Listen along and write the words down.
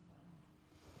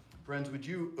Friends, would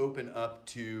you open up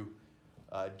to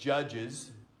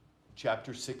Judges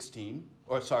chapter 13,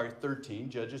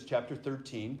 Judges chapter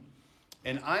 13.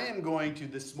 And I am going to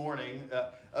this morning,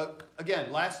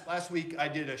 again, last week I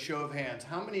did a show of hands.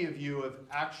 How many of you have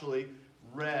actually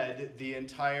read the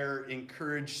entire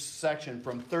encouraged section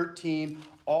from 13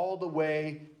 all the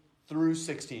way through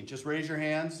 16? Just raise your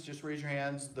hands. Just raise your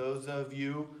hands. Those of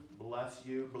you, bless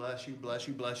you, bless you, bless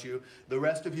you, bless you. The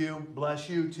rest of you, bless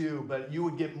you too. But you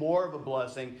would get more of a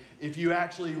blessing if you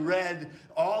actually read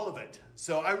all of it.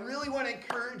 So I really want to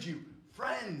encourage you,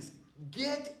 friends,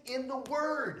 get in the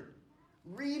Word.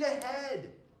 Read ahead.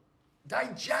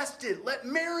 Digest it. Let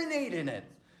marinate in it.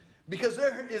 Because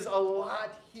there is a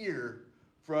lot here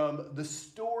from the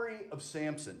story of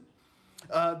Samson.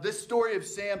 This story of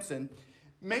Samson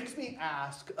makes me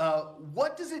ask,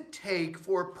 what does it take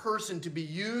for a person to be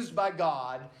used by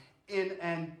God in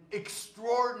an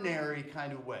extraordinary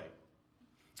kind of way?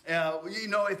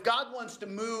 If God wants to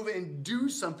move and do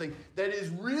something that is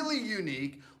really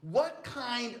unique, what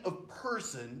kind of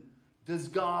person does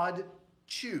God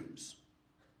choose?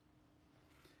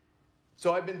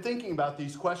 So I've been thinking about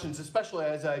these questions, especially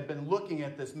as I've been looking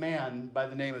at this man by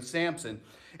the name of Samson.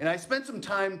 And I spent some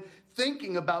time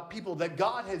thinking about people that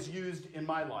God has used in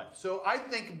my life. So I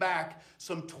think back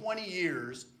some 20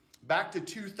 years, back to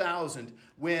 2000,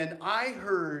 when I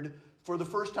heard for the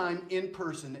first time in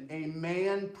person a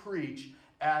man preach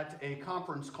at a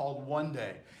conference called One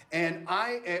Day. And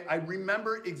I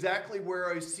remember exactly where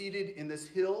I was seated in this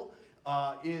hill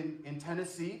in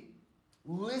Tennessee,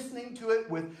 listening to it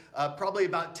with probably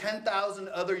about 10,000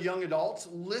 other young adults,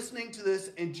 listening to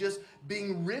this and just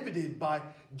being riveted by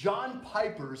John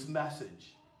Piper's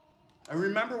message. I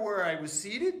remember where I was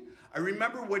seated. I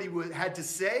remember what he had to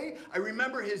say. I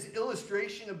remember his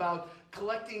illustration about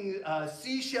collecting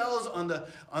seashells on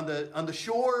the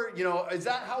shore. You know, is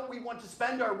that how we want to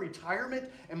spend our retirement?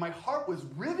 And my heart was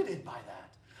riveted by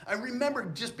that. I remember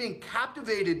just being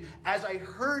captivated as I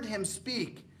heard him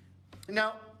speak.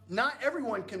 Now, not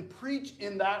everyone can preach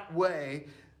in that way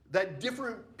that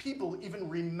different people even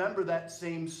remember that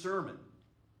same sermon.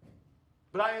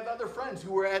 But I have other friends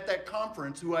who were at that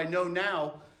conference who I know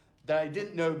now that I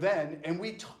didn't know then. And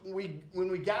when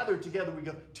we gathered together, we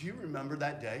go, do you remember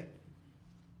that day?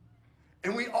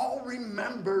 And we all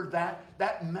remember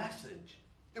that message.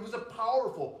 It was a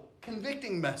powerful,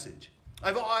 convicting message.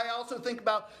 I also think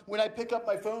about when I pick up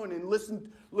my phone and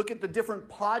look at the different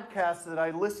podcasts that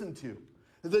I listen to.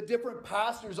 The different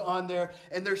pastors on there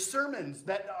and their sermons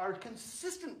that are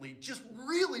consistently just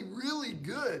really, really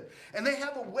good. And they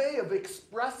have a way of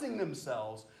expressing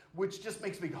themselves, which just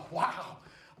makes me go, wow,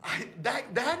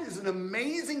 that is an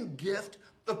amazing gift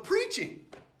of preaching.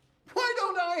 Why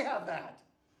don't I have that?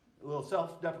 A little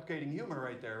self-deprecating humor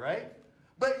right there, right?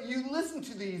 But you listen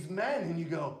to these men and you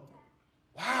go,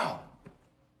 wow,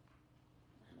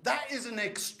 that is an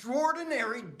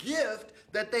extraordinary gift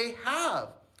that they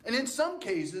have. And in some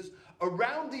cases,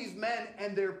 around these men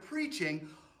and their preaching,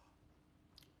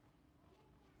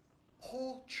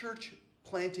 whole church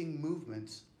planting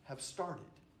movements have started.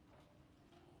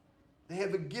 They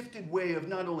have a gifted way of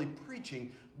not only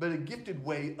preaching, but a gifted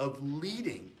way of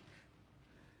leading.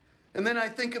 And then I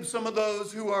think of some of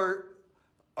those who are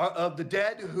of the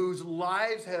dead, whose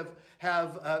lives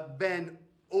have been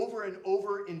over and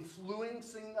over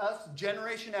influencing us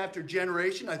generation after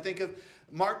generation. I think of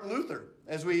Martin Luther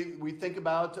as we think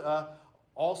about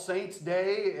All Saints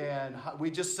Day, and we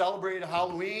just celebrated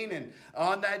Halloween. And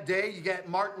on that day, you get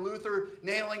Martin Luther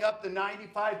nailing up the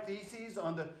 95 Theses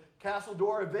on the castle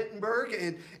door of Wittenberg.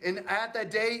 And at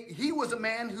that day, he was a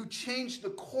man who changed the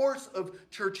course of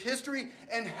church history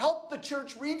and helped the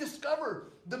church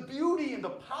rediscover the beauty and the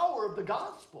power of the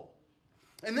gospel.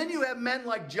 And then you have men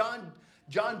like John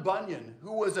Bunyan,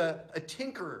 who was a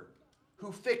tinkerer,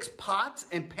 who fixed pots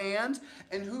and pans,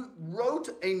 and who wrote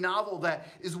a novel that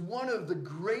is one of the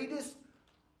greatest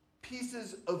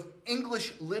pieces of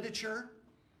English literature,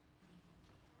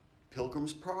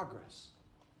 Pilgrim's Progress.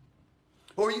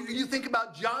 Or you think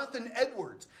about Jonathan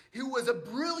Edwards, who was a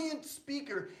brilliant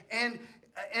speaker and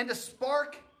a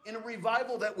spark in a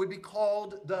revival that would be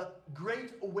called the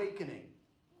Great Awakening.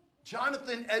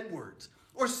 Jonathan Edwards.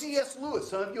 Or C.S. Lewis.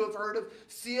 Some of you have heard of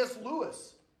C.S.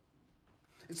 Lewis.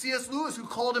 And C.S. Lewis, who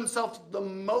called himself the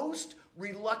most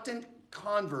reluctant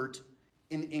convert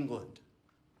in England.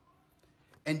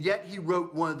 And yet he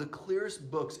wrote one of the clearest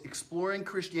books exploring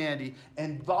Christianity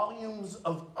and volumes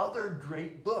of other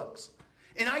great books.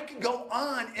 And I could go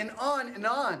on and on and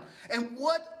on. And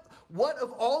what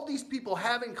of all these people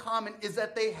have in common is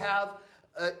that they have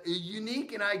a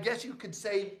unique, and I guess you could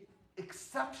say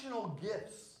exceptional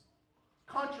gifts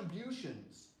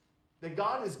contributions that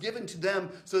God has given to them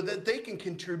so that they can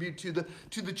contribute to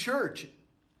the church.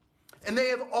 And they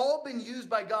have all been used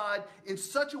by God in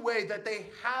such a way that they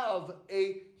have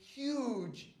a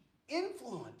huge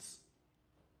influence.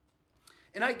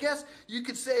 And I guess you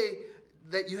could say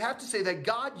that you have to say that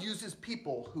God uses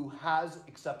people who has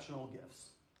exceptional gifts.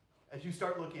 As you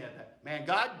start looking at that, man,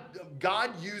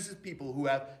 God uses people who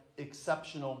have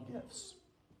exceptional gifts.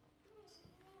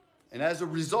 And as a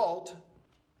result,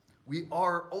 we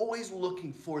are always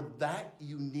looking for that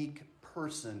unique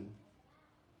person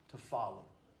to follow.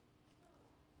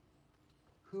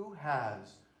 Who has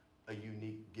a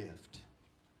unique gift?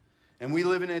 And we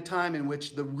live in a time in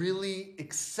which the really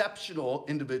exceptional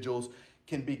individuals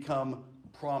can become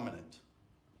prominent.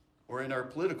 Or in our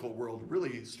political world,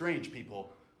 really strange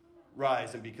people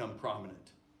rise and become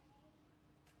prominent.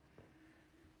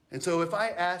 And so if I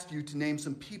asked you to name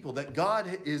some people that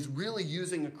God is really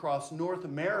using across North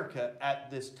America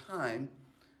at this time,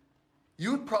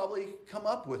 you would probably come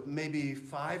up with maybe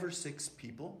 5 or 6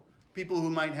 people. People who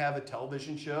might have a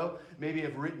television show, maybe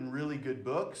have written really good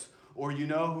books, or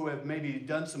who have maybe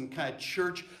done some kind of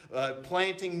church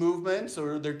planting movements,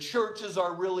 or their churches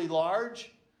are really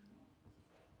large.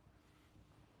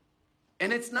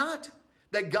 And it's not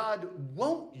that God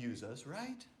won't use us,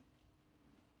 right?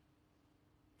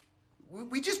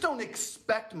 We just don't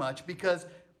expect much because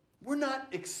we're not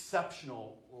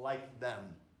exceptional like them.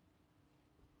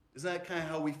 Isn't that kind of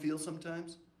how we feel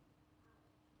sometimes?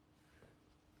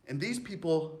 And these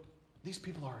people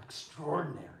are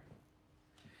extraordinary,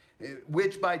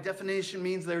 which by definition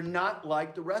means they're not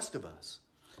like the rest of us.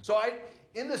 So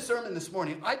in the sermon this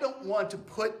morning, I don't want to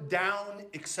put down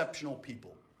exceptional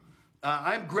people.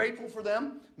 I'm grateful for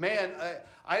them. Man,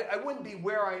 I wouldn't be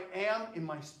where I am in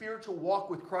my spiritual walk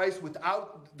with Christ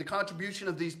without the contribution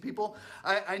of these people.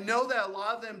 I know that a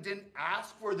lot of them didn't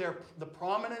ask for the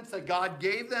prominence that God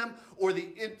gave them or the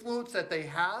influence that they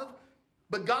have,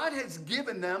 but God has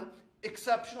given them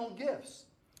exceptional gifts.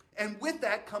 And with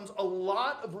that comes a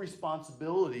lot of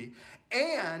responsibility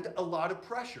and a lot of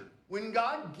pressure. When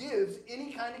God gives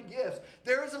any kind of gift,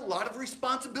 there is a lot of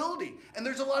responsibility and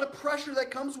there's a lot of pressure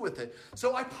that comes with it.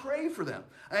 So I pray for them.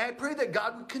 And I pray that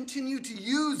God would continue to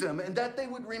use them and that they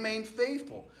would remain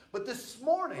faithful. But this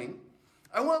morning,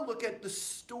 I want to look at the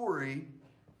story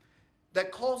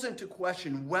that calls into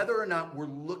question whether or not we're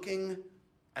looking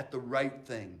at the right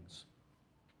things.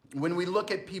 When we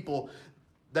look at people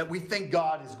that we think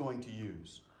God is going to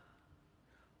use.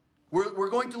 We're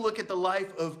going to look at the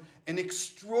life of an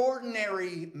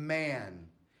extraordinary man.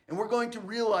 And we're going to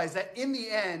realize that in the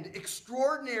end,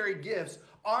 extraordinary gifts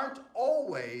aren't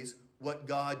always what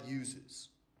God uses.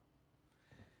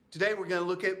 Today we're going to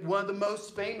look at one of the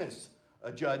most famous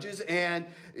judges and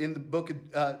in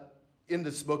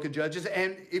this book of Judges.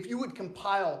 And if you would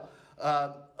compile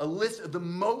a list of the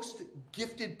most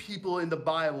gifted people in the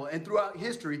Bible and throughout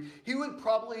history, he would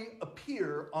probably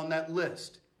appear on that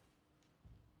list.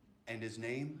 And his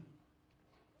name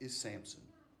is Samson.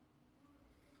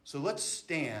 So let's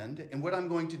stand, and what I'm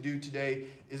going to do today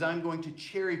is I'm going to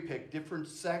cherry pick different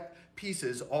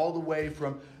pieces all the way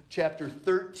from chapter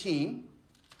 13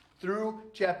 through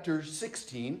chapter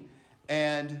 16,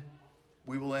 and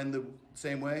we will end the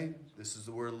same way. This is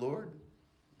the word of the Lord.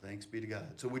 Thanks be to God.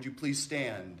 So would you please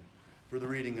stand for the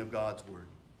reading of God's word.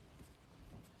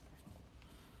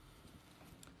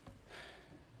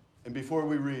 And before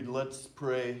we read, let's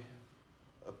pray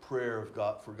a prayer of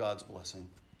God for God's blessing.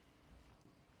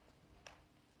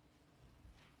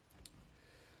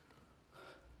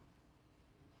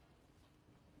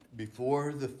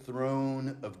 Before the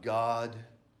throne of God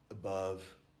above,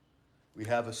 we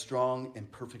have a strong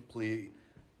and perfect plea,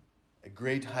 a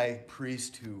great high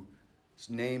priest whose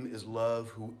name is love,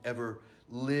 whoever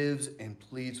lives and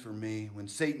pleads for me. When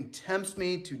Satan tempts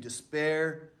me to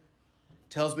despair,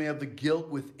 tells me of the guilt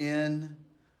within,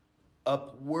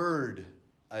 upward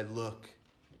I look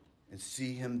and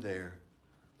see him there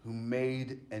who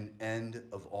made an end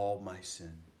of all my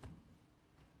sin.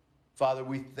 Father,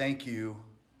 we thank you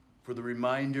for the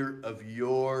reminder of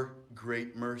your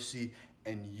great mercy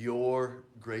and your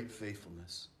great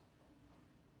faithfulness.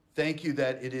 Thank you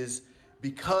that it is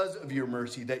because of your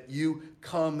mercy that you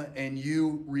come and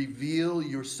you reveal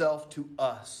yourself to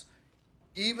us,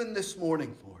 even this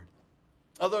morning, Lord.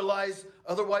 Otherwise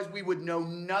we would know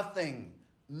nothing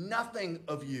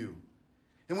of you.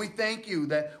 And we thank you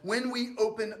that when we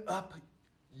open up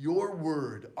your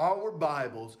word, our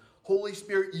Bibles, Holy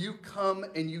Spirit, you come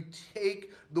and you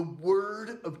take the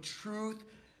word of truth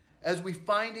as we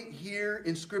find it here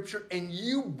in Scripture, and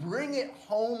you bring it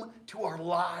home to our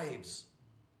lives.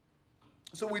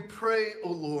 So we pray,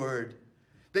 O Lord,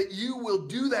 that you will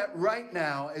do that right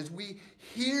now as we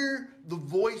hear the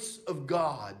voice of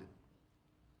God.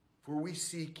 For we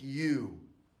seek you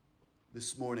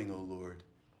this morning, O Lord,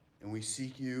 and we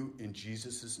seek you in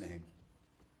Jesus' name.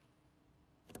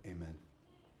 Amen.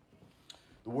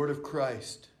 The word of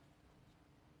Christ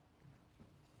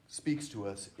speaks to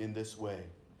us in this way,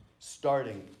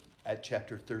 starting at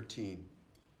chapter 13.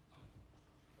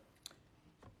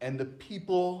 And the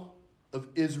people of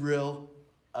Israel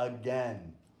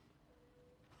again.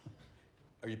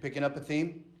 Are you picking up a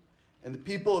theme? And the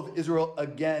people of Israel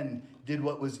again did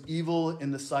what was evil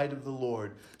in the sight of the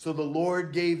Lord. So the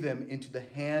Lord gave them into the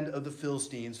hand of the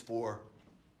Philistines for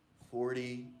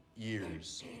 40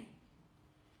 years.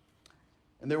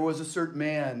 And there was a certain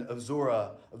man of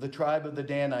Zorah, of the tribe of the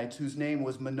Danites, whose name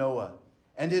was Manoah.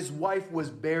 And his wife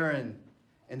was barren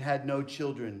and had no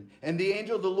children. And the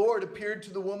angel of the Lord appeared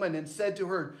to the woman and said to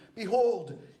her,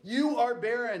 Behold, you are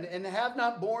barren and have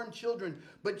not borne children,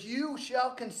 but you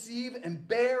shall conceive and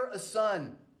bear a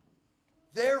son.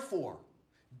 Therefore,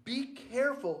 be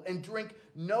careful and drink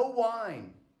no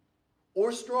wine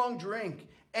or strong drink,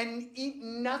 and eat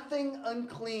nothing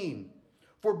unclean.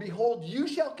 For behold, you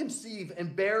shall conceive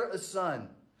and bear a son.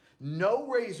 No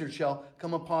razor shall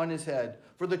come upon his head,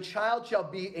 for the child shall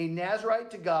be a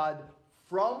Nazarite to God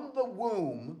from the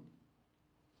womb,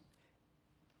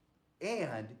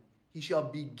 and he shall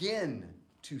begin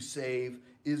to save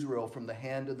Israel from the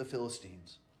hand of the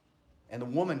Philistines. And the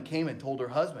woman came and told her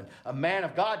husband, A man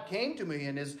of God came to me,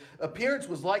 and his appearance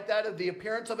was like that of the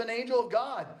appearance of an angel of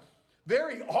God.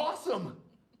 Very awesome.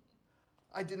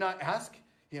 I did not ask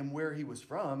him where he was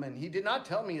from, and he did not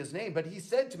tell me his name, but he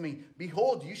said to me,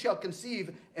 Behold, you shall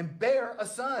conceive and bear a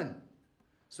son.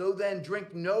 So then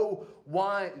drink no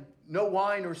wine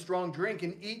or strong drink,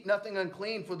 and eat nothing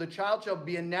unclean, for the child shall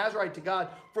be a Nazarite to God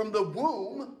from the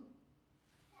womb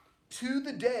to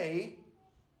the day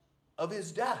of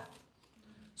his death.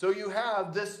 So you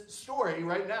have this story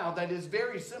right now that is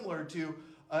very similar to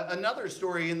another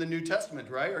story in the New Testament,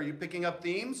 right? Are you picking up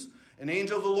themes? An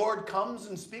angel of the Lord comes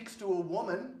and speaks to a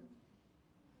woman and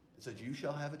says, You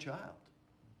shall have a child.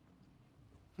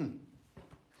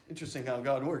 Interesting how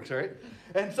God works, right?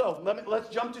 And so let's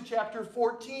jump to chapter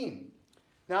 14.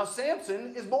 Now,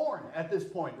 Samson is born at this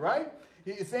point, right?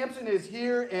 Samson is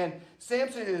here, and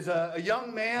Samson is a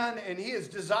young man, and he is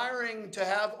desiring to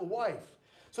have a wife.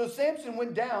 So Samson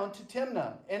went down to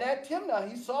Timnah, and at Timnah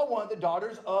he saw one of the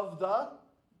daughters of the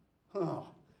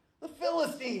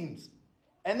Philistines.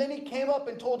 And then he came up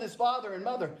and told his father and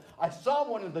mother, I saw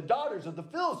one of the daughters of the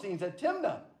Philistines at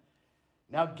Timnah.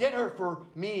 Now get her for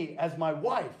me as my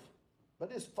wife.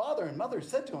 But his father and mother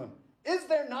said to him, Is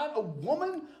there not a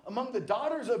woman among the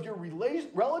daughters of your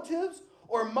relatives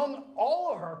or among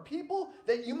all of our people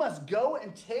that you must go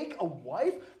and take a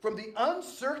wife from the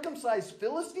uncircumcised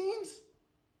Philistines?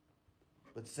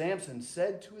 But Samson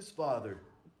said to his father,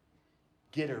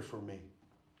 Get her for me,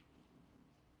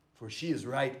 for she is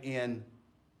right in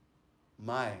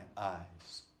my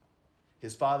eyes.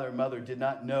 His father and mother did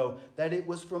not know that it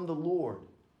was from the Lord,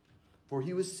 for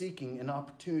he was seeking an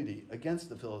opportunity against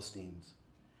the Philistines.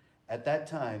 At that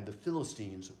time, the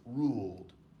Philistines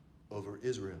ruled over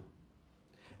Israel.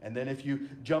 And then if you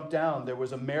jump down, there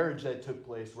was a marriage that took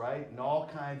place, right? And all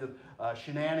kinds of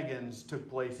shenanigans took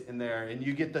place in there. And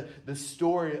you get the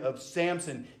story of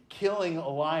Samson killing a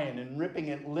lion and ripping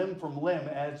it limb from limb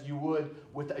as you would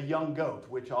with a young goat,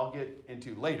 which I'll get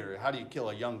into later. How do you kill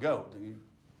a young goat?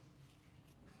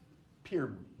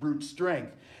 Pure brute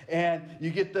strength. And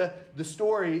you get the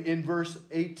story in verse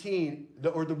 18,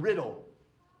 or the riddle.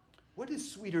 What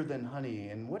is sweeter than honey,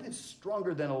 and what is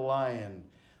stronger than a lion?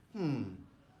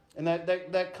 And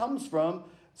that comes from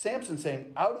Samson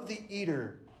saying, Out of the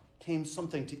eater came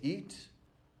something to eat.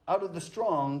 Out of the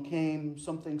strong came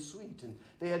something sweet. And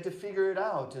they had to figure it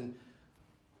out. And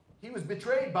he was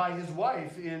betrayed by his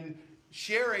wife in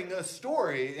sharing a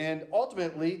story. And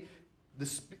ultimately,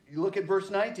 you look at verse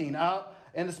 19.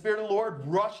 And the Spirit of the Lord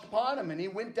rushed upon him. And he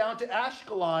went down to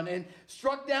Ashkelon and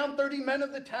struck down 30 men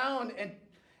of the town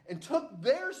and took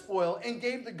their spoil and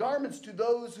gave the garments to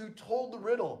those who told the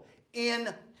riddle.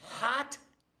 In hot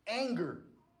anger,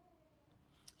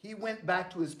 he went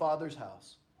back to his father's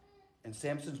house, and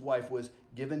Samson's wife was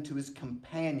given to his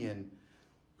companion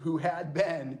who had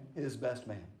been his best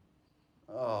man.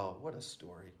 Oh, what a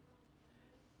story.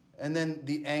 And then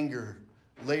the anger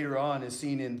later on is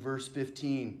seen in verse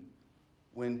 15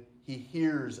 when he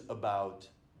hears about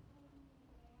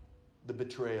the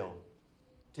betrayal.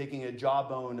 taking a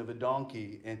jawbone of a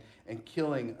donkey and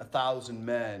killing 1,000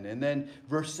 men. And then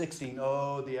verse 16,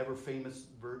 oh, the ever famous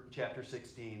chapter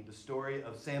 16, the story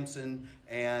of Samson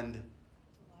and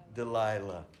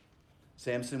Delilah.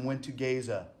 Samson went to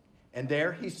Gaza, and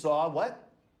there he saw what?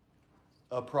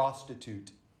 A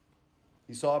prostitute.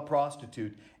 He saw a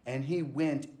prostitute, and he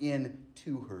went in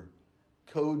to her.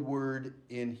 Code word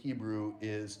in Hebrew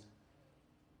is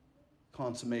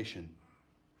consummation.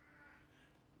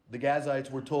 The Gazites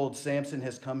were told, Samson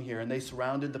has come here, and they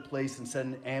surrounded the place and set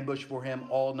an ambush for him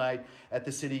all night at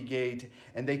the city gate.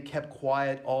 And they kept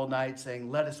quiet all night, saying,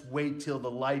 let us wait till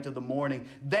the light of the morning,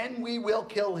 then we will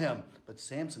kill him. But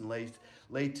Samson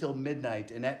lay till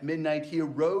midnight, and at midnight he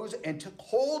arose and took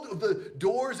hold of the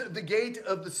doors of the gate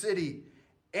of the city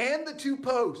and the two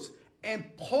posts, and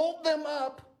pulled them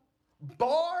up,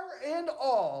 bar and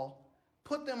all,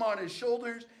 put them on his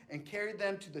shoulders, and carried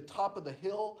them to the top of the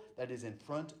hill that is in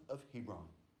front of Hebron.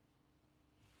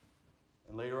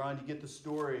 And later on, you get the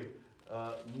story,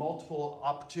 multiple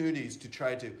opportunities to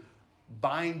try to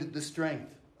bind the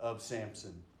strength of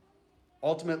Samson.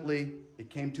 Ultimately, it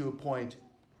came to a point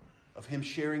of him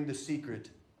sharing the secret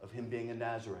of him being a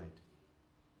Nazarite.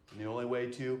 And the only way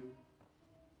to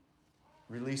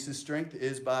release his strength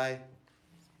is by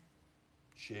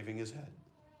shaving his head.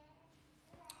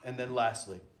 And then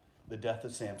lastly, the death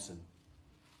of Samson.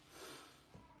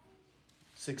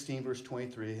 16 verse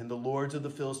 23, and the lords of the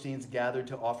Philistines gathered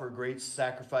to offer great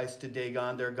sacrifice to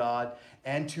Dagon their god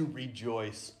and to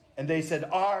rejoice. And they said,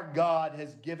 our God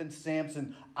has given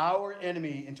Samson, our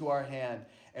enemy, into our hand.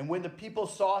 And when the people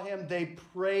saw him, they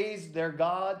praised their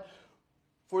God.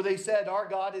 For they said, our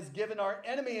God has given our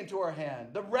enemy into our hand,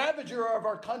 the ravager of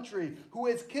our country, who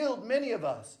has killed many of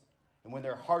us. And when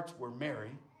their hearts were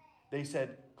merry, they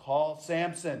said, call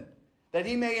Samson, that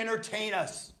he may entertain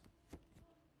us.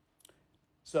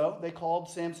 So they called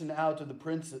Samson out of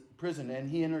the prison, and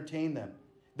he entertained them.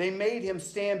 They made him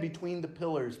stand between the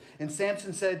pillars. And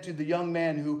Samson said to the young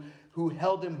man who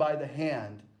held him by the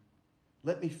hand,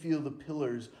 let me feel the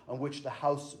pillars on which the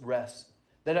house rests,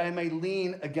 that I may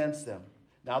lean against them.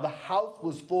 Now the house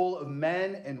was full of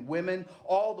men and women.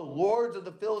 All the lords of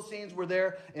the Philistines were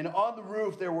there, and on the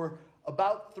roof there were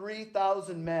about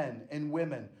 3,000 men and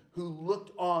women who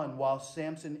looked on while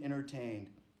Samson entertained.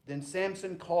 Then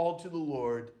Samson called to the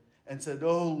Lord and said,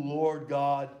 oh, Lord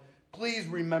God, please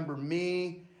remember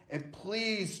me, and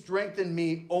please strengthen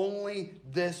me only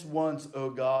this once, O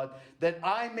God, that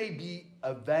I may be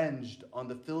avenged on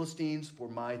the Philistines for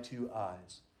my two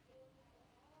eyes.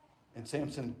 And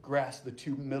Samson grasped the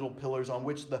two middle pillars on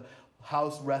which the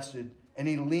house rested, and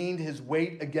he leaned his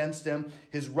weight against them,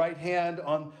 his right hand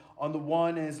on the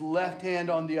one and his left hand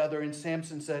on the other. And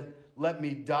Samson said, let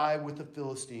me die with the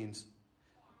Philistines.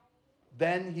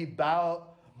 Then he bowed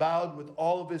with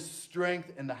all of his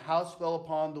strength, and the house fell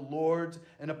upon the lords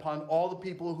and upon all the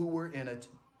people who were in it.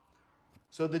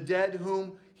 So the dead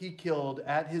whom he killed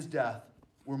at his death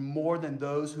were more than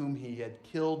those whom he had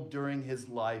killed during his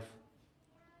life.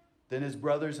 Then his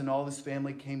brothers and all his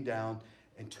family came down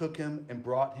and took him and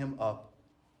brought him up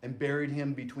and buried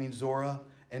him between Zorah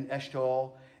and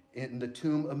Eshtaol in the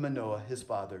tomb of Manoah, his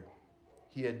father.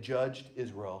 He had judged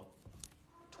Israel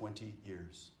 20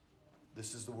 years.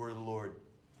 This is the word of the Lord.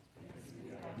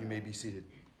 You may be seated.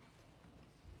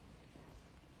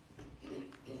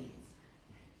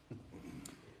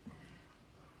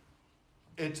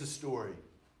 It's a story.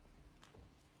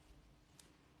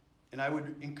 And I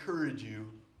would encourage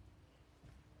you,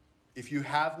 if you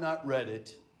have not read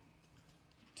it,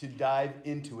 to dive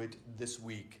into it this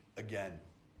week again.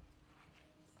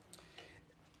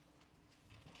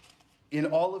 In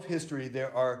all of history,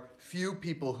 there are few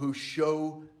people who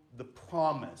show the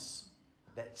promise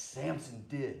that Samson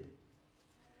did.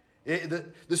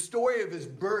 The story of his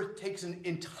birth takes an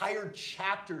entire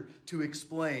chapter to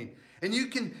explain. And you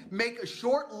can make a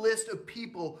short list of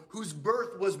people whose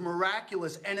birth was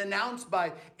miraculous and announced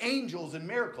by angels and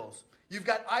miracles. You've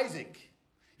got Isaac.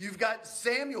 You've got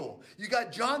Samuel. You've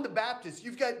got John the Baptist.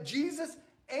 You've got Jesus.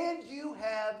 And you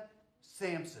have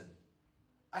Samson.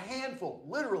 A handful,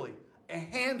 literally, a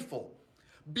handful.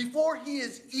 Before he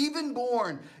is even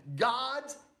born,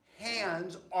 God's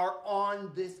hands are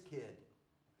on this kid.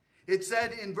 It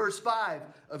said in verse 5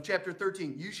 of chapter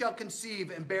 13, you shall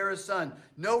conceive and bear a son.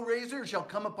 No razor shall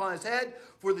come upon his head,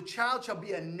 for the child shall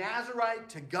be a Nazarite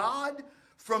to God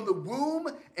from the womb,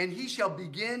 and he shall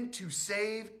begin to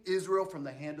save Israel from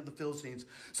the hand of the Philistines.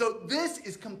 So this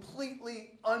is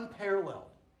completely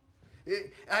unparalleled.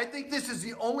 I think this is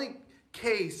the only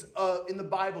case in the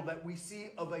Bible that we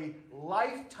see of a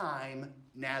lifetime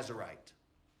Nazarite.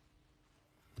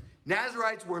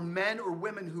 Nazarites were men or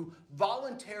women who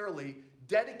voluntarily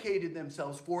dedicated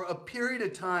themselves for a period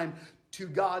of time to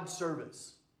God's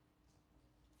service.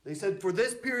 They said, for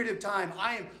this period of time,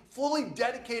 I am fully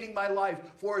dedicating my life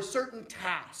for a certain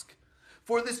task.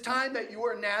 For this time that you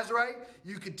are a Nazarite,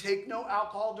 you could take no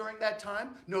alcohol during that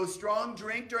time, no strong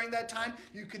drink during that time.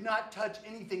 You could not touch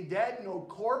anything dead, no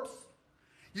corpse.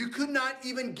 You could not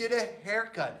even get a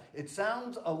haircut. It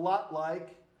sounds a lot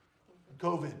like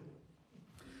COVID.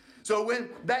 So when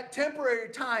that temporary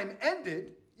time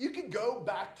ended, you could go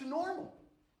back to normal.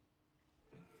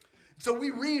 So we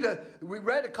read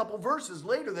a couple verses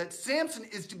later that Samson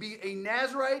is to be a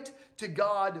Nazarite to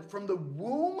God from the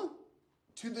womb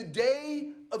to the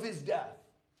day of his death.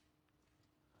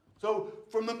 So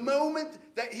from the moment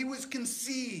that he was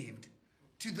conceived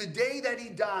to the day that he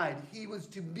died, he was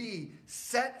to be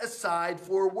set aside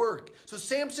for work. So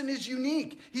Samson is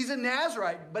unique. He's a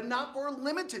Nazarite, but not for a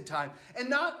limited time, and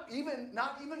not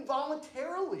even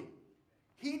voluntarily.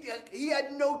 He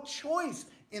had no choice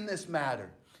in this matter.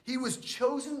 He was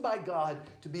chosen by God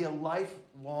to be a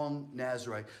lifelong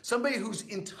Nazarite, somebody whose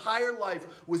entire life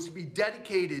was to be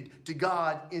dedicated to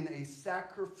God in a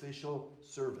sacrificial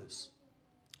service.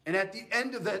 And at the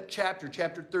end of that chapter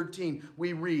 13,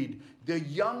 we read, the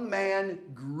young man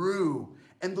grew,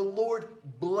 and the Lord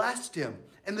blessed him,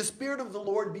 and the Spirit of the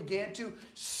Lord began to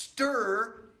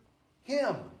stir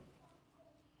him.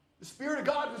 The Spirit of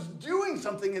God was doing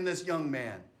something in this young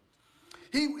man.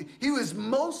 He was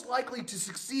most likely to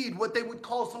succeed, what they would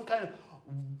call some kind of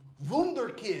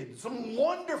wunderkid, some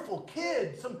wonderful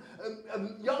kid,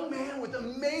 a young man with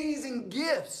amazing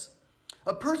gifts,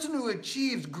 a person who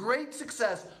achieves great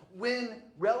success when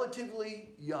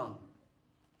relatively young.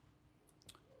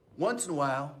 Once in a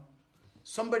while,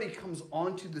 somebody comes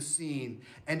onto the scene,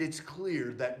 and it's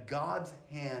clear that God's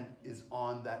hand is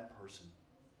on that person.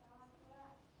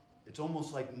 It's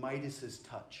almost like Midas's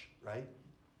touch, right?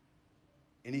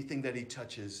 Anything that he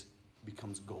touches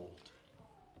becomes gold.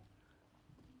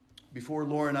 Before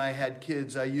Laura and I had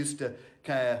kids, I used to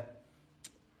kind of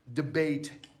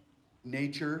debate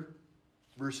nature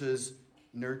versus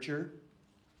nurture.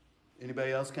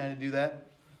 Anybody else kind of do that?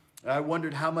 I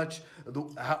wondered how much of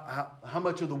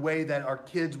the way that our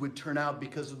kids would turn out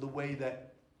because of the way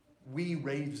that we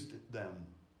raised them,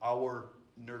 our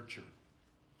nurture.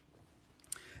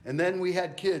 And then we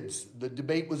had kids. The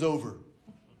debate was over.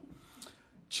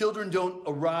 Children don't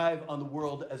arrive on the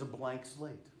world as a blank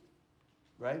slate,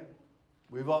 right?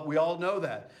 We all know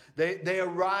that. They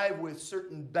arrive with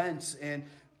certain bents and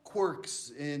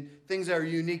quirks and things that are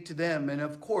unique to them. And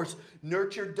of course,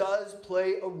 nurture does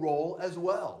play a role as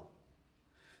well.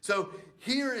 So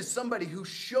here is somebody who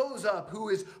shows up, who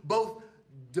is both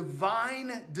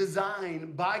divine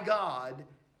design by God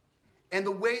and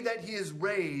the way that he is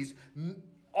raised,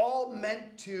 all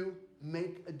meant to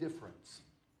make a difference.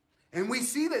 And we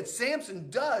see that Samson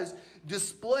does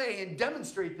display and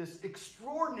demonstrate this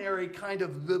extraordinary kind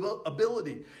of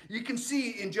ability. You can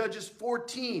see in Judges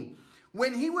 14,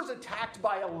 when he was attacked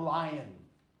by a lion.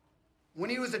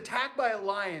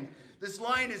 This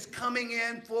lion is coming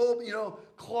in full,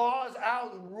 claws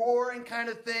out, roaring kind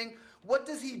of thing. What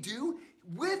does he do?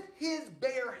 With his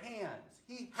bare hands,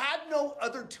 he had no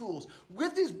other tools.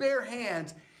 With his bare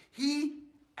hands, he,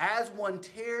 as one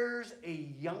tears a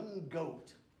young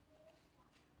goat,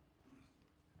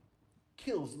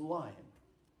 kills the lion.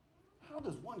 How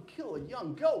does one kill a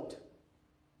young goat?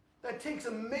 That takes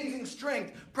amazing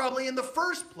strength, probably in the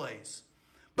first place.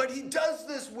 But he does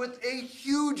this with a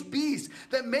huge beast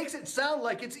that makes it sound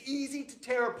like it's easy to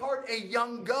tear apart a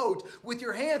young goat with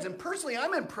your hands. And personally,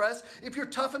 I'm impressed if you're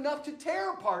tough enough to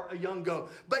tear apart a young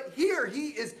goat. But here he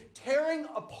is tearing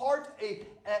apart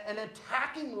an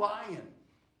attacking lion,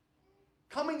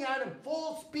 coming at him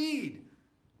full speed.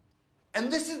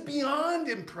 And this is beyond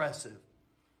impressive.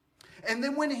 And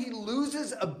then when he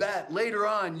loses a bet later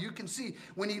on, you can see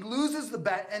when he loses the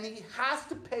bet and he has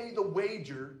to pay the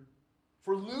wager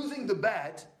for losing the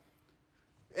bet,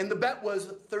 and the bet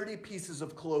was 30 pieces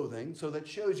of clothing, so that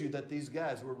shows you that these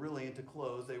guys were really into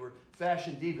clothes. They were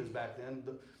fashion divas back then.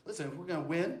 Listen, if we're going to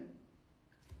win,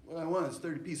 what I want is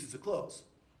 30 pieces of clothes.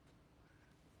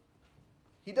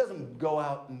 He doesn't go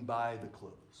out and buy the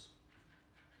clothes.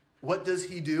 What does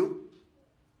he do?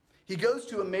 He goes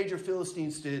to a major Philistine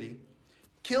city,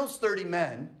 kills 30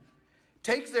 men,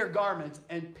 takes their garments,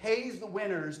 and pays the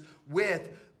winners with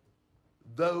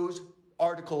those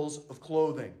articles of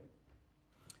clothing.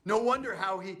 No wonder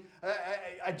how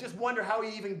I just wonder how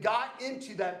he even got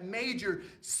into that major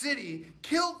city,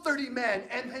 killed 30 men,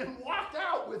 and then walked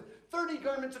out with 30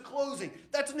 garments of clothing.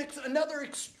 That's another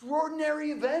extraordinary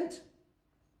event.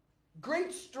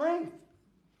 great strength.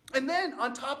 And then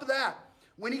on top of that,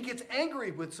 when he gets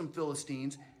angry with some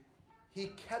Philistines,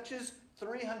 he catches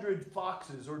 300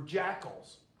 foxes or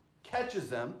jackals, catches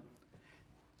them.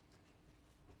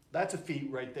 That's a feat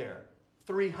right there.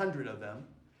 300 of them,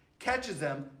 catches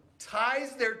them,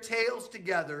 ties their tails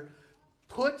together,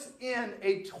 puts in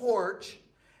a torch,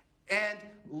 and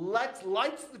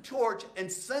lights the torch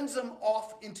and sends them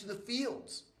off into the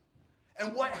fields.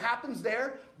 And what happens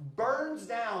there? Burns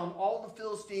down all the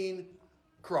Philistine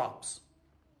crops.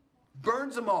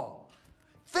 Burns them all.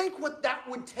 Think what that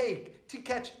would take to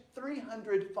catch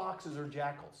 300 foxes or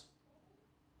jackals.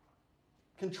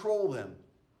 Control them.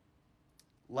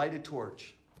 Light a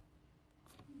torch.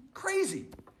 Crazy.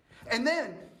 And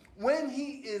then, when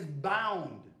he is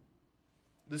bound,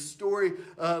 the story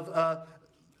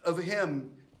of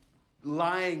him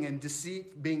lying and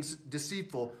being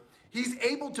deceitful, he's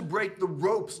able to break the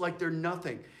ropes like they're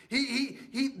nothing.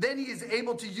 Then he is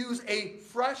able to use a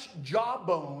fresh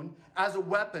jawbone as a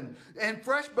weapon. And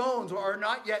fresh bones are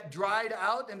not yet dried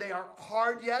out, and they are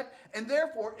hard yet, and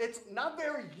therefore it's not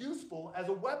very useful as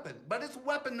a weapon, but it's a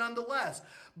weapon nonetheless.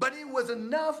 But it was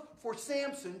enough for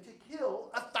Samson to kill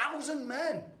 1,000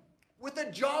 men with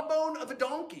a jawbone of a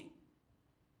donkey.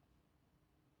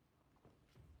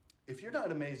 If you're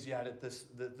not amazed yet at this,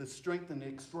 the strength and the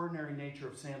extraordinary nature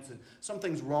of Samson,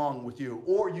 something's wrong with you,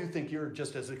 or you think you're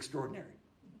just as extraordinary.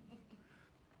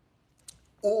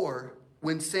 Or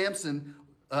when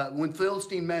when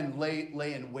Philistine men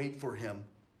lay in wait for him,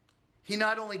 he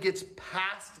not only gets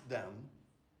past them,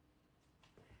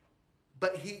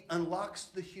 but he unlocks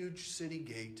the huge city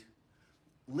gate,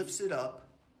 lifts it up,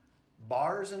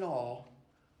 bars and all,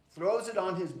 throws it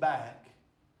on his back,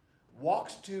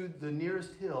 walks to the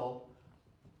nearest hill,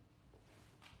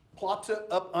 plops it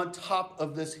up on top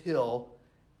of this hill,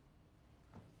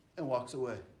 and walks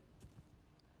away.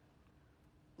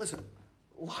 Listen,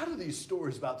 a lot of these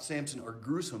stories about Samson are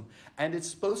gruesome, and it's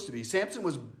supposed to be. Samson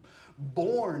was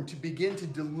born to begin to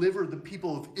deliver the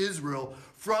people of Israel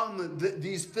from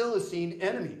these Philistine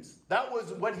enemies. That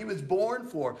was what he was born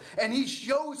for. And he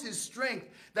shows his strength,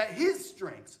 that his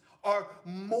strengths are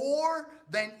more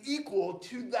than equal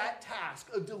to that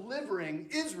task of delivering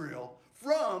Israel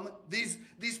from these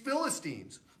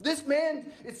Philistines. This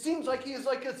man, it seems like he is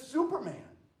like a Superman.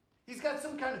 He's got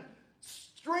some kind of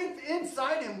strength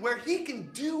inside him where he can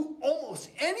do almost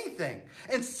anything.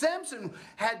 And Samson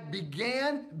had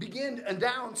began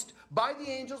announced by the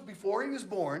angels before he was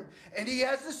born, and he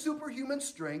has the superhuman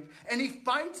strength, and he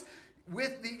fights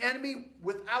with the enemy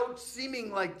without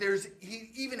seeming like he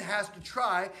even has to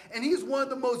try. And he is one of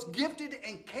the most gifted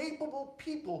and capable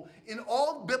people in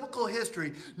all biblical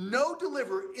history. No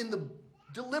deliverer in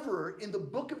the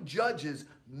book of Judges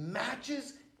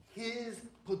matches his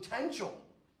potential.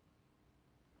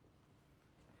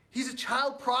 He's a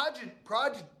child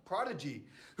prodigy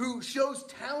who shows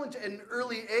talent at an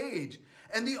early age.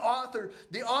 And the author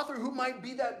who might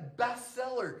be that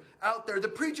bestseller out there, the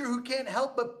preacher who can't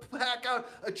help but pack out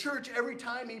a church every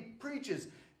time he preaches.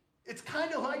 It's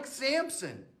kind of like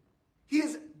Samson.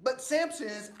 But Samson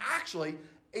is actually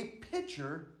a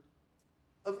picture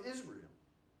of Israel.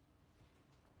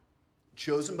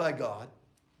 Chosen by God,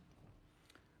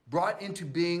 brought into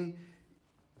being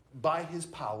by his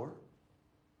power,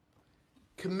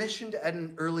 commissioned at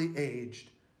an early age,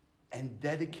 and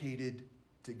dedicated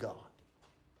to God.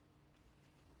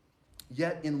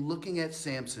 Yet in looking at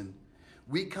Samson,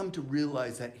 we come to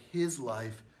realize that his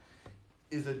life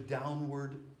is a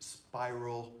downward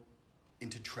spiral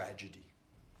into tragedy.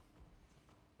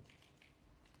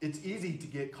 It's easy to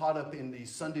get caught up in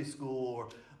these Sunday school or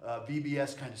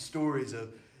VBS kind of stories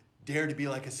of dare to be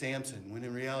like a Samson, when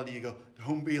in reality you go,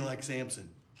 don't be like Samson.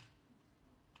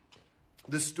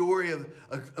 The story of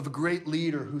a great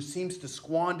leader who seems to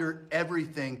squander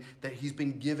everything that he's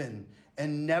been given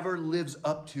and never lives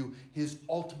up to his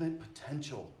ultimate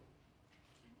potential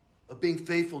of being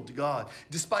faithful to God.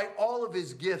 Despite all of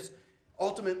his gifts,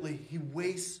 ultimately he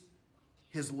wastes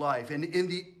his life. And in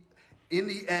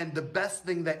the end, the best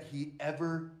thing that he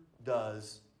ever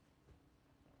does,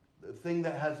 the thing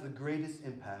that has the greatest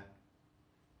impact,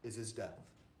 is his death.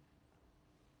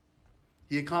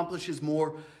 He accomplishes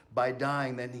more by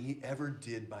dying than he ever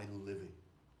did by living.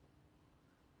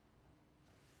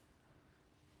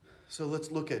 So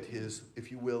let's look at his,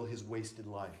 if you will, his wasted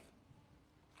life.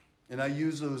 And I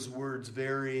use those words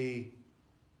very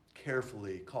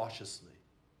carefully, cautiously.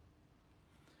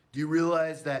 Do you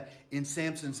realize that in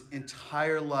Samson's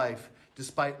entire life,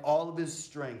 despite all of his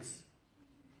strengths,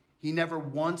 he never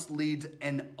once leads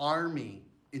an army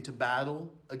into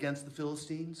battle against the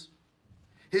Philistines?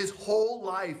 His whole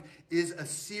life is a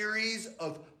series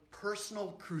of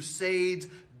personal crusades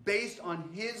based on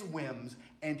his whims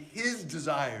and his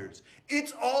desires.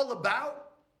 It's all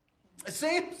about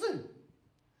Samson.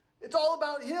 It's all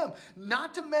about him.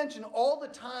 Not to mention all the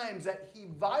times that he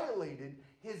violated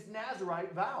his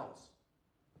Nazirite vows.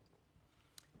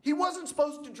 He wasn't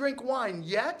supposed to drink wine,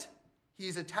 yet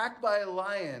he's attacked by a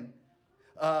lion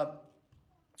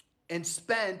and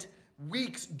spent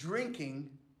weeks drinking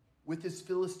with his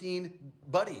Philistine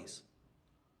buddies.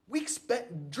 Weeks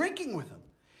spent drinking with him.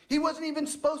 He wasn't even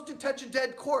supposed to touch a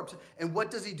dead corpse. And what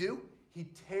does he do? He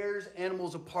tears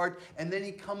animals apart, and then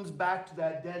he comes back to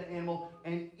that dead animal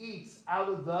and eats out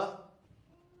of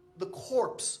the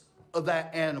corpse of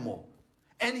that animal.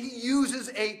 And he uses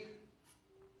a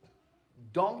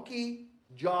donkey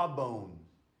jawbone,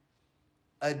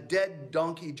 a dead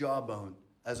donkey jawbone,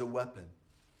 as a weapon.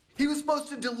 He was supposed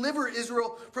to deliver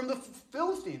Israel from the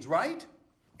Philistines, right?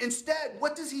 Instead,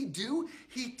 what does he do?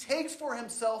 He takes for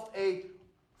himself a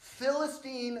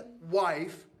Philistine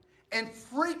wife and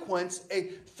frequents a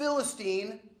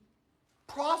Philistine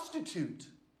prostitute.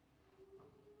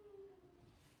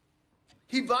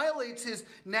 He violates his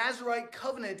Nazirite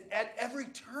covenant at every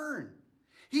turn.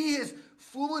 He is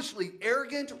foolishly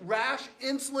arrogant, rash,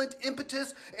 insolent,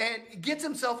 impetuous, and gets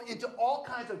himself into all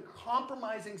kinds of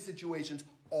compromising situations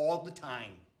all the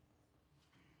time.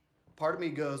 Part of me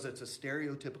goes, it's a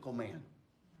stereotypical man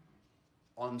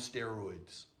on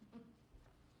steroids.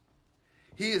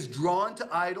 He is drawn to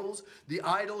idols. The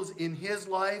idols in his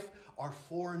life are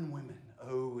foreign women.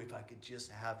 Oh, if I could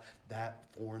just have that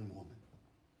foreign woman.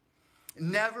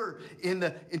 Never in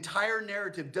the entire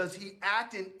narrative does he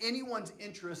act in anyone's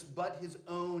interest but his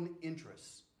own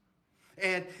interests.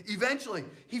 And eventually,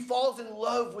 he falls in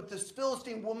love with this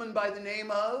Philistine woman by the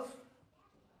name of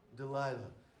Delilah.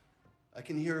 I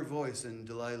can hear her voice in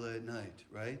Delilah at Night,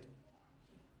 right?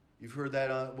 You've heard that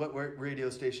on what radio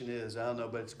station is, I don't know,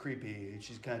 but it's creepy.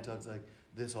 She kind of talks like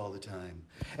this all the time.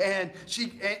 And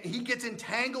he gets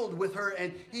entangled with her,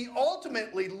 and he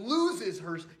ultimately loses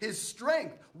his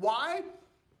strength. Why?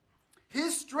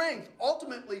 His strength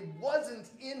ultimately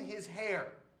wasn't in his hair.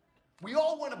 We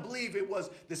all want to believe it was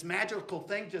this magical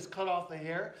thing, just cut off the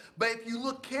hair. But if you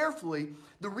look carefully,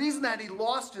 the reason that he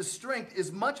lost his strength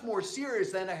is much more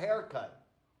serious than a haircut.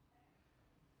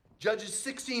 Judges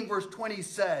 16 verse 20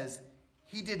 says,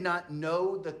 he did not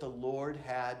know that the Lord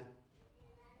had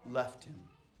left him.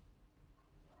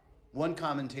 One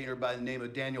commentator by the name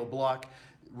of Daniel Block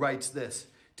writes this: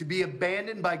 to be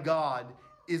abandoned by God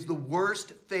is the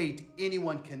worst fate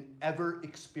anyone can ever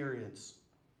experience.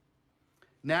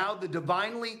 Now the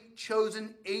divinely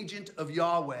chosen agent of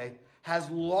Yahweh has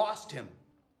lost him.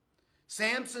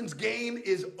 Samson's game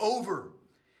is over.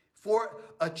 For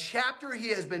a chapter he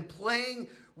has been playing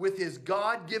with his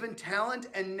God-given talent,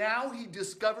 and now he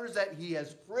discovers that he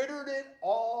has frittered it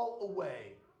all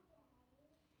away.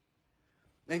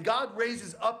 And God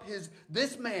raises up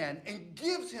this man and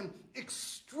gives him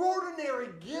extraordinary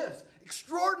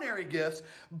gifts,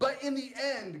 but in the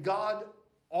end, God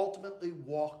ultimately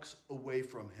walks away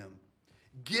from him.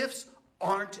 Gifts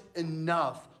aren't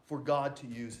enough for God to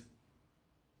use.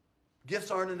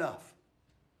 Gifts aren't enough.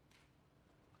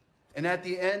 And at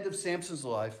the end of Samson's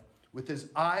life, with his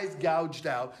eyes gouged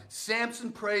out,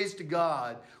 Samson prays to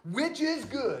God, which is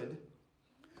good.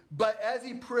 But as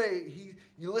he prayed,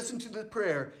 you listen to the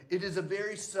prayer, it is a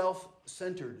very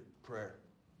self-centered prayer.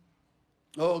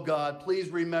 Oh God, please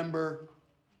remember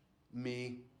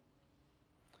me.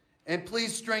 And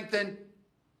please strengthen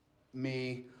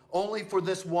me only for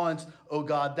this once, oh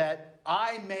God, that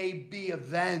I may be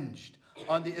avenged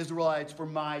on the Israelites for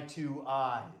my 2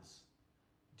 eyes.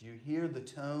 Do you hear the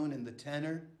tone and the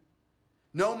tenor?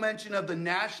 No mention of the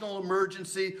national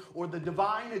emergency or the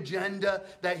divine agenda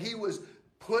that he was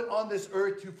put on this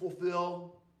earth to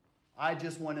fulfill. I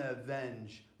just want to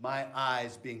avenge my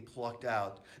eyes being plucked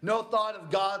out. No thought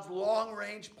of God's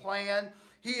long-range plan.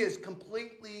 He is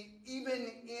completely,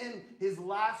 even in his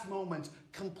last moments,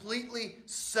 completely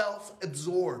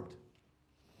self-absorbed.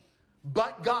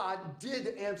 But God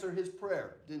did answer his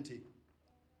prayer, didn't he?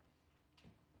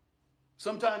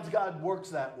 Sometimes God works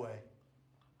that way.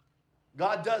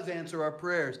 God does answer our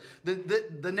prayers. The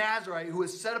Nazirite, who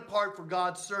is set apart for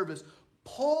God's service,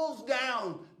 pulls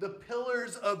down the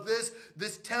pillars of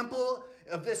this temple,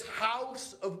 of this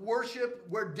house of worship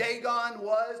where Dagon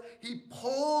was. He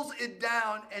pulls it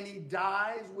down and he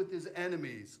dies with his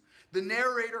enemies. The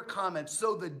narrator comments,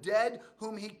 so the dead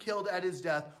whom he killed at his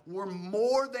death were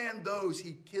more than those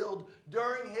he killed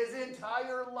during his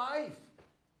entire life.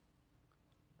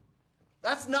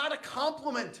 That's not a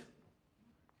compliment.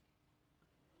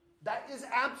 That is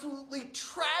absolutely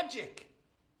tragic.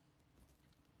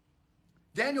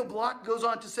 Daniel Block goes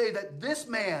on to say that this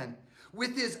man,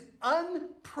 with his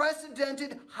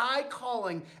unprecedented high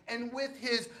calling and with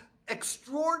his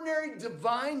extraordinary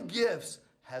divine gifts,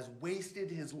 has wasted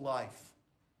his life.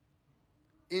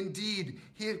 Indeed,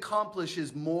 he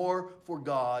accomplishes more for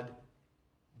God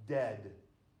dead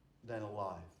than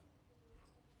alive.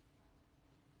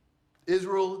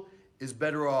 Israel is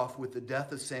better off with the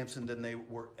death of Samson than they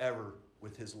were ever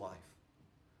with his life.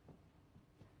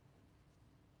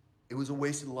 It was a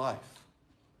wasted life.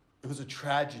 It was a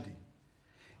tragedy.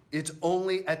 It's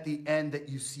only at the end that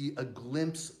you see a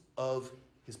glimpse of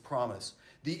his promise.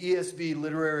 The ESV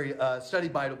Literary Study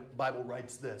Bible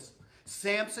writes this: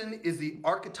 Samson is the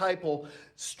archetypal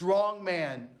strong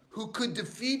man who could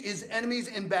defeat his enemies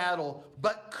in battle,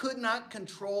 but could not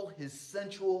control his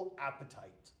sensual appetite.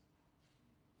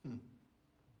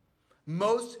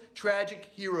 Most tragic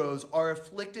heroes are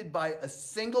afflicted by a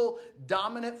single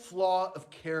dominant flaw of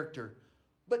character,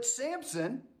 but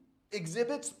Samson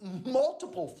exhibits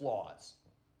multiple flaws.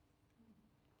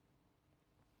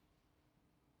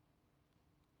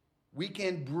 We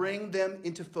can bring them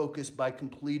into focus by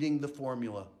completing the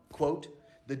formula. Quote,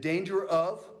 the danger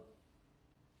of ...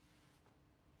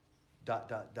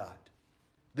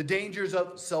 The dangers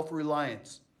of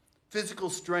self-reliance, physical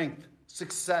strength,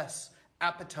 success,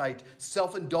 appetite,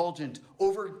 self-indulgent,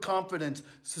 overconfidence,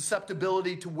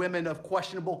 susceptibility to women of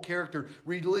questionable character,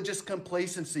 religious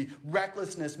complacency,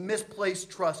 recklessness, misplaced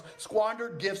trust,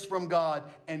 squandered gifts from God,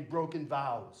 and broken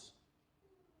vows.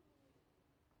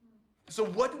 So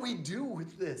what do we do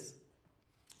with this?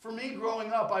 For me,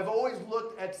 growing up, I've always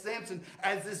looked at Samson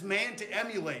as this man to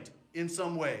emulate in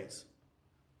some ways.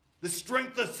 The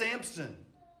strength of Samson.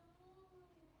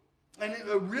 And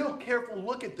a real careful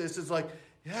look at this is like,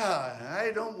 yeah, I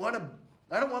don't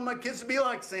want my kids to be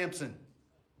like Samson.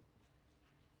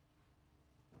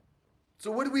 So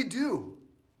what do we do?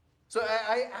 So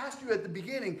I asked you at the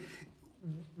beginning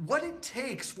what it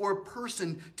takes for a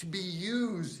person to be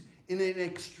used in an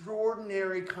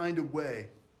extraordinary kind of way.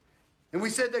 And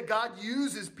we said that God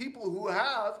uses people who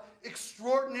have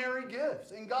extraordinary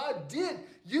gifts. And God did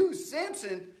use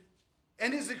Samson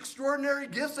and his extraordinary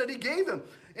gifts that he gave him.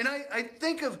 And I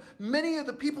think of many of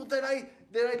the people that I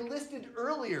listed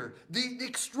earlier, the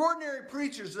extraordinary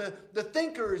preachers, the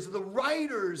thinkers, the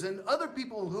writers, and other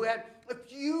people who had a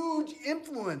huge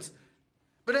influence.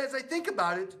 But as I think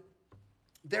about it,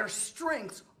 their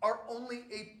strengths are only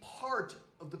a part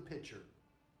of the picture.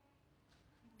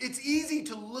 It's easy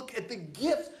to look at the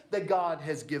gifts that God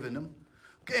has given them.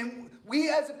 And we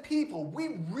as a people,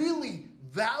 we really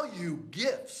value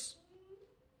gifts.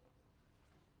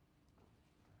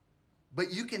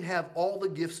 But you can have all the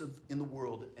gifts in the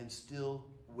world and still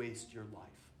waste your life.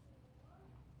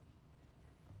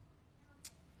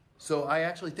 So I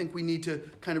actually think we need to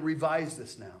kind of revise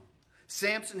this now.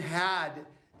 Samson had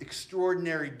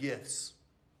extraordinary gifts,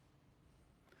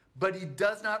 but he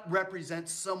does not represent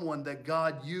someone that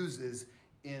God uses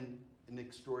in an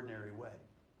extraordinary way.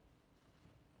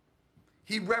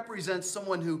 He represents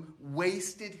someone who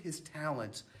wasted his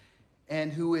talents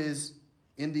and who is,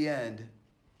 in the end,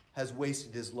 has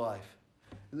wasted his life.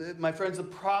 My friends, the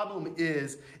problem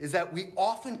is that we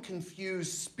often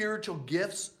confuse spiritual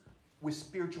gifts with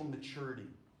spiritual maturity.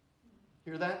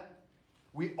 Hear that?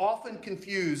 We often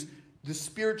confuse the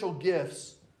spiritual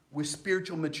gifts with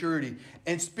spiritual maturity.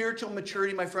 And spiritual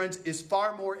maturity, my friends, is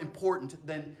far more important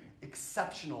than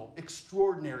exceptional,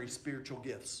 extraordinary spiritual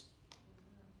gifts.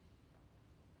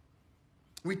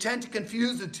 We tend to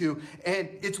confuse the two, and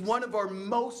it's one of our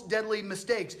most deadly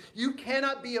mistakes. You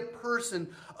cannot be a person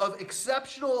of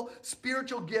exceptional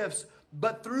spiritual gifts,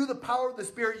 but through the power of the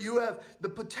Spirit, you have the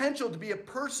potential to be a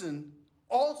person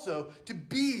also to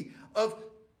be of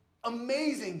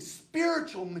amazing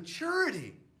spiritual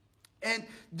maturity. And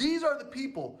these are the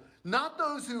people, not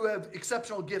those who have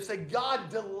exceptional gifts, that God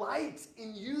delights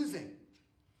in using.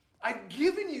 I've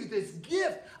given you this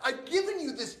gift. I've given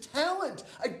you this talent.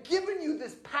 I've given you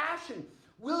this passion.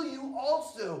 Will you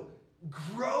also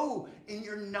grow in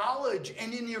your knowledge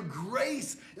and in your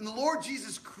grace in the Lord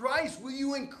Jesus Christ? Will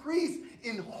you increase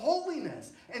in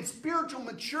holiness and spiritual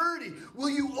maturity? Will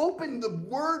you open the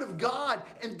Word of God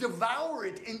and devour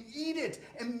it and eat it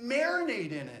and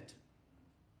marinate in it?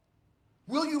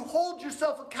 Will you hold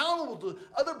yourself accountable to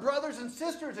other brothers and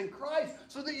sisters in Christ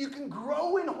so that you can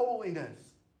grow in holiness?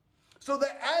 So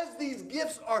that as these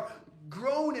gifts are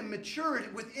grown and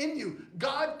matured within you,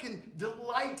 God can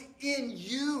delight in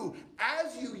you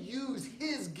as you use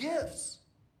His gifts.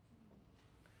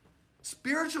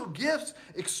 Spiritual gifts,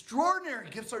 extraordinary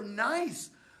gifts are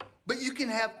nice, But you can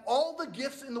have all the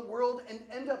gifts in the world and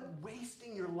end up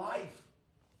wasting your life.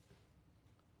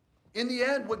 In the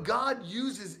end, what God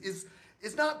uses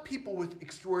is not people with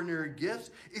extraordinary gifts.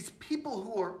 It's people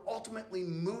who are ultimately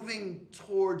moving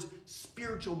towards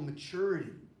spiritual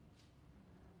maturity.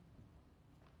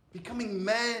 Becoming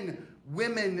men,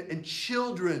 women, and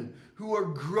children who are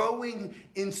growing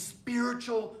in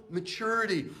spiritual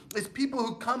maturity. It's people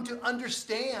who come to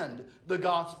understand the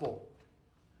gospel.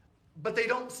 But they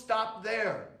don't stop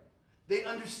there. They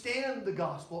understand the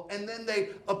gospel and then they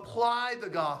apply the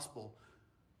gospel,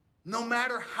 no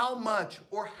matter how much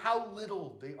or how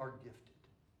little they are gifted.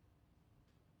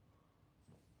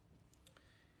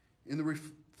 In the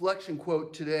reflection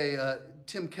quote today,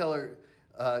 Tim Keller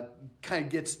kind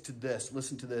of gets to this.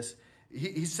 Listen to this.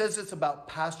 He says this about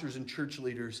pastors and church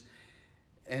leaders,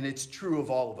 and it's true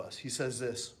of all of us. He says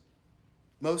this: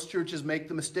 most churches make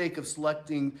the mistake of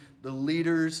selecting the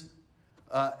leaders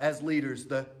as leaders,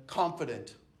 the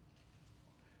confident,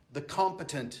 the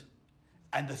competent,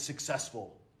 and the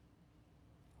successful.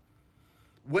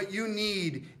 What you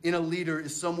need in a leader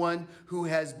is someone who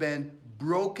has been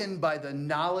broken by the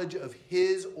knowledge of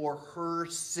his or her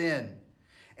sin,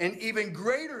 and even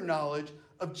greater knowledge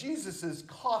of Jesus'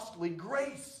 costly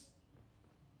grace.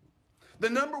 The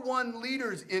number one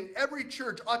leaders in every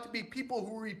church ought to be people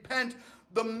who repent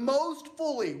the most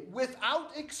fully, without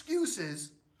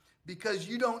excuses, because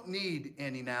you don't need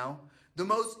any now. The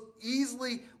most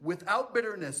easily, without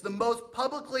bitterness, the most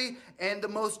publicly, and the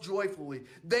most joyfully.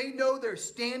 They know their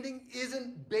standing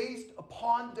isn't based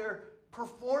upon their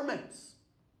performance,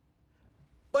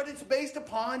 but it's based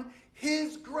upon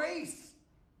his grace.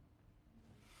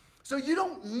 So you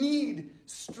don't need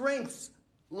strengths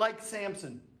like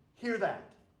Samson. Hear that.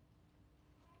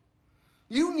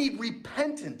 You need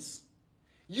repentance.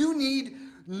 You need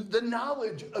the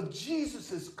knowledge of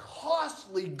Jesus'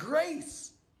 costly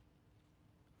grace.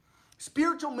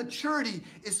 Spiritual maturity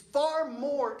is far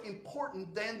more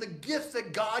important than the gifts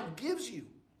that God gives you.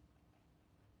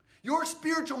 Your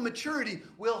spiritual maturity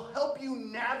will help you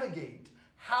navigate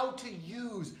how to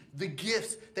use the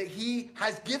gifts that he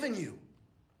has given you.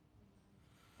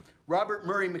 Robert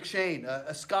Murray McCheyne,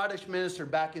 a Scottish minister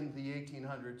back in the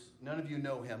 1800s, none of you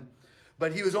know him,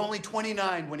 but he was only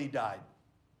 29 when he died.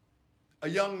 A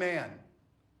young man.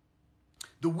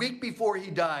 The week before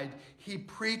he died, he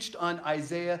preached on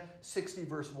Isaiah 60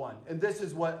 verse 1. And this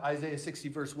is what Isaiah 60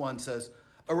 verse 1 says: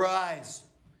 "Arise,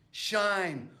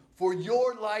 shine, for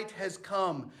your light has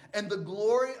come, and the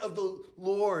glory of the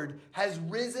Lord has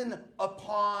risen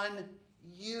upon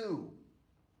you."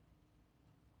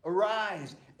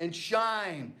 Arise and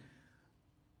shine,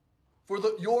 for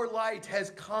your light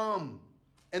has come,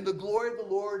 and the glory of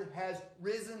the Lord has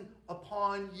risen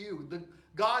upon you.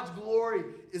 God's glory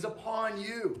is upon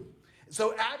you.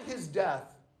 So at his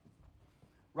death,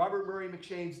 Robert Murray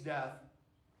McCheyne's death,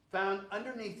 found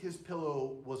underneath his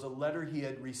pillow was a letter he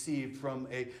had received from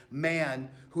a man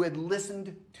who had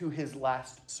listened to his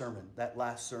last sermon, that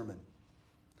last sermon.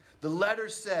 The letter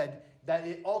said that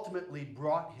it ultimately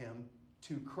brought him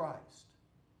to Christ.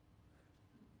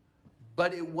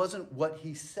 But it wasn't what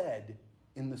he said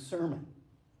in the sermon.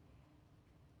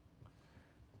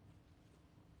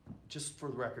 Just for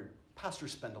the record,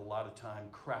 pastors spend a lot of time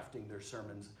crafting their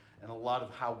sermons and a lot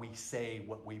of how we say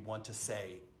what we want to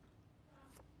say.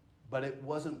 But it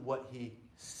wasn't what he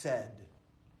said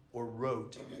or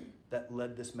wrote that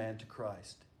led this man to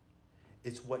Christ.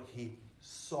 It's what he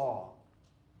saw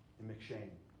in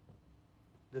McCheyne.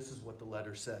 This is what the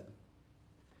letter said.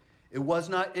 "It was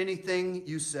not anything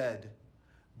you said,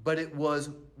 but it was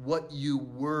what you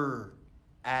were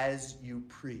as you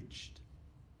preached.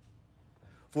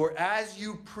 For as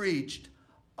you preached,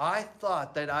 I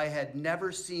thought that I had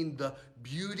never seen the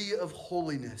beauty of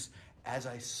holiness as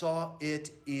I saw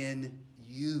it in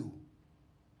you."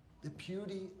 The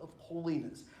beauty of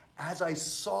holiness as I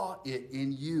saw it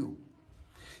in you.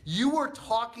 You were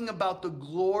talking about the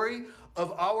glory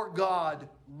of our God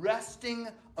resting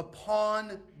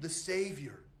upon the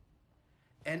Savior.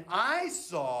 And I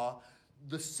saw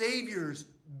the Savior's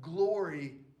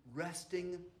glory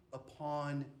resting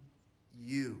upon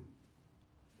you.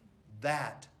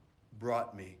 That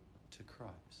brought me to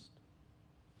Christ.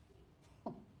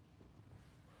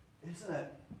 Isn't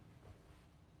it?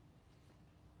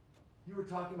 You were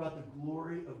talking about the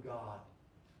glory of God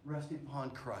resting upon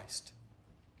Christ.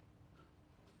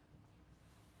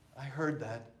 I heard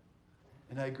that,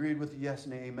 and I agreed with yes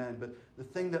and amen. But the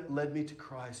thing that led me to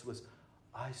Christ was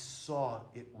I saw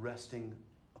it resting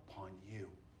upon you.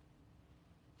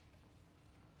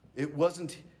 It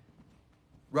wasn't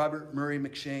Robert Murray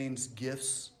McCheyne's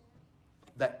gifts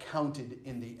that counted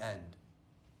in the end.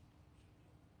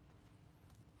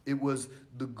 It was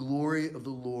the glory of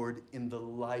the Lord in the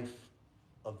life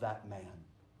of that man.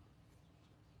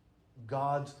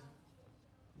 God's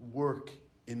work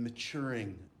in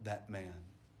maturing that man.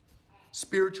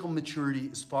 Spiritual maturity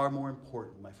is far more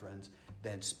important, my friends,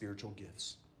 than spiritual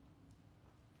gifts.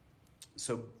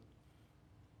 So,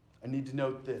 I need to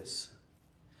note this.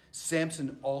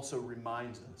 Samson also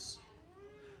reminds us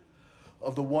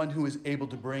of the one who is able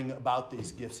to bring about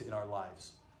these gifts in our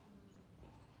lives.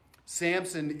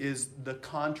 Samson is the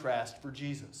contrast for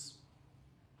Jesus.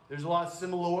 There's a lot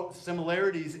of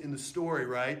similarities in the story,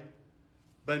 right?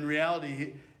 But in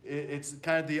reality, it's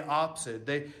kind of the opposite.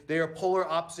 They are polar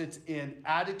opposites in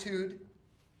attitude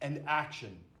and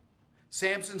action.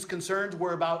 Samson's concerns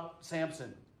were about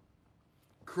Samson.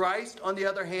 Christ, on the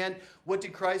other hand, what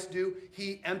did Christ do?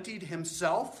 He emptied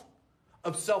himself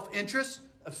of self-interest,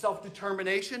 of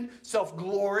self-determination,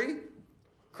 self-glory.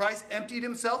 Christ emptied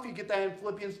himself. You get that in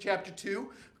Philippians chapter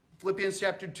 2. Philippians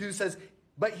chapter 2 says,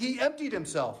 but he emptied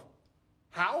himself.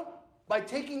 How? By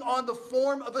taking on the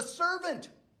form of a servant.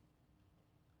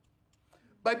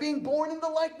 By being born in the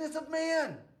likeness of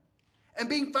man. And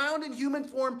being found in human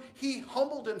form, he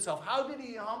humbled himself. How did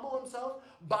he humble himself?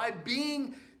 By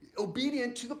being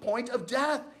obedient to the point of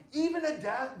death. Even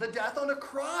the death on a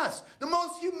cross. The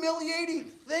most humiliating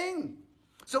thing.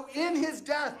 So in his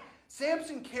death,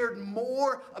 Samson cared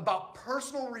more about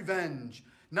personal revenge,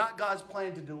 not God's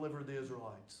plan to deliver the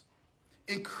Israelites.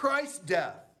 In Christ's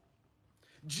death,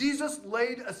 Jesus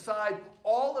laid aside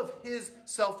all of his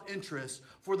self-interest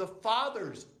for the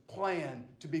Father's plan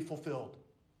to be fulfilled.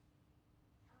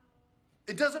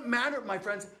 It doesn't matter, my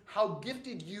friends, how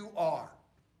gifted you are.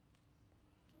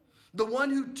 The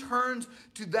one who turns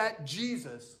to that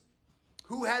Jesus,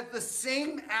 who has the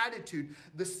same attitude,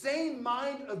 the same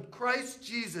mind of Christ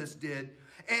Jesus did,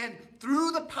 and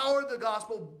through the power of the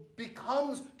gospel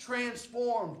becomes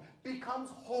transformed, becomes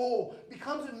whole,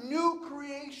 becomes a new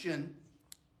creation.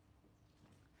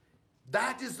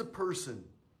 That is the person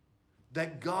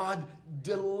that God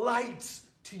delights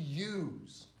to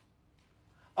use.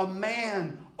 A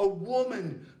man, a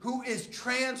woman who is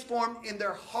transformed in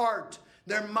their heart,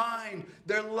 their mind,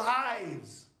 their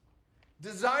lives,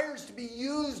 desires to be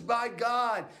used by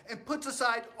God and puts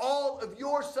aside all of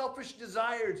your selfish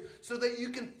desires so that you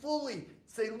can fully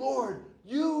say, Lord,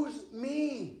 use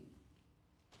me.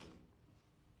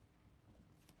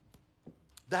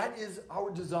 That is our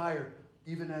desire,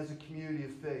 even as a community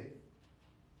of faith.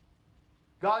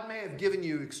 God may have given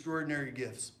you extraordinary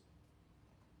gifts,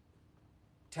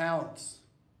 talents.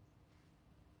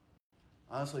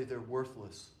 Honestly, they're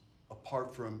worthless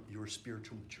apart from your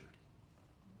spiritual maturity.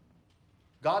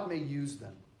 God may use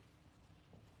them,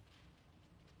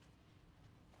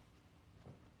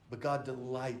 but God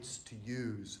delights to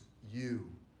use you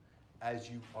as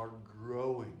you are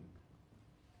growing,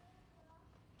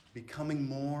 becoming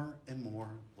more and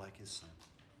more like his Son.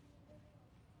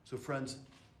 So friends,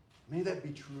 may that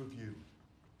be true of you.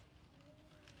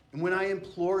 And when I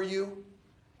implore you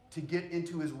to get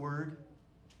into his word,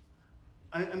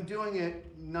 I'm doing it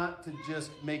not to just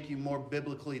make you more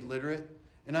biblically literate,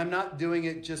 and I'm not doing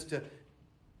it just to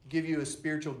give you a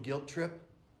spiritual guilt trip.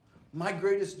 My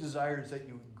greatest desire is that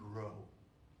you would grow,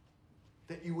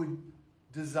 that you would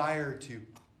desire to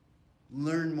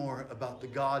learn more about the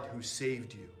God who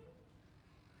saved you,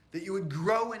 that you would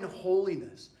grow in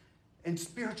holiness and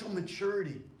spiritual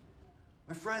maturity.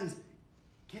 My friends,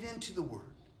 get into the word.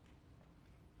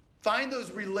 Find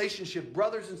those relationship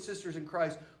brothers and sisters in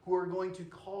Christ who are going to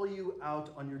call you out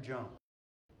on your junk,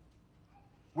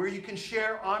 where you can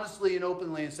share honestly and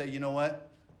openly and say, you know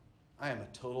what? I am a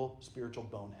total spiritual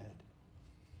bonehead.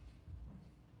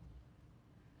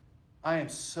 I am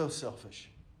so selfish.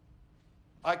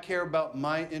 I care about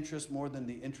my interests more than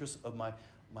the interests of my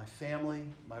family,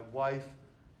 my wife,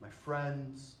 my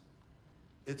friends.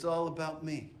 It's all about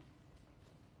me.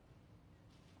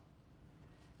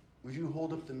 Would you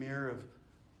hold up the mirror of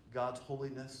God's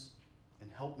holiness and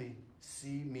help me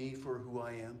see me for who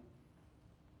I am?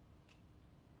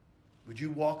 Would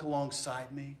you walk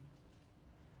alongside me?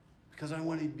 Because I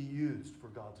want to be used for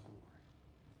God's glory.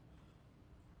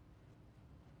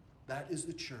 That is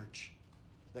the church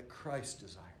that Christ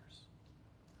desires.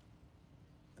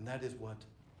 And that is what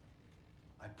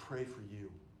I pray for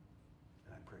you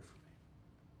and I pray for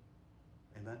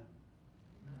me. Amen?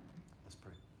 Let's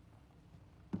pray.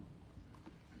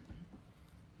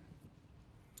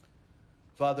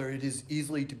 Father, it is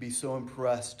easy to be so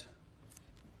impressed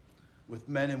with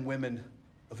men and women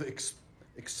of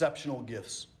exceptional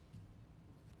gifts.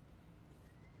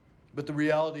 But the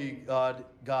reality,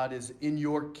 God, is in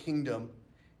your kingdom,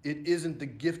 it isn't the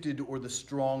gifted or the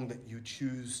strong that you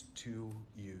choose to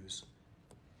use.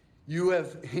 You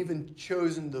have even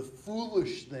chosen the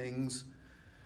foolish things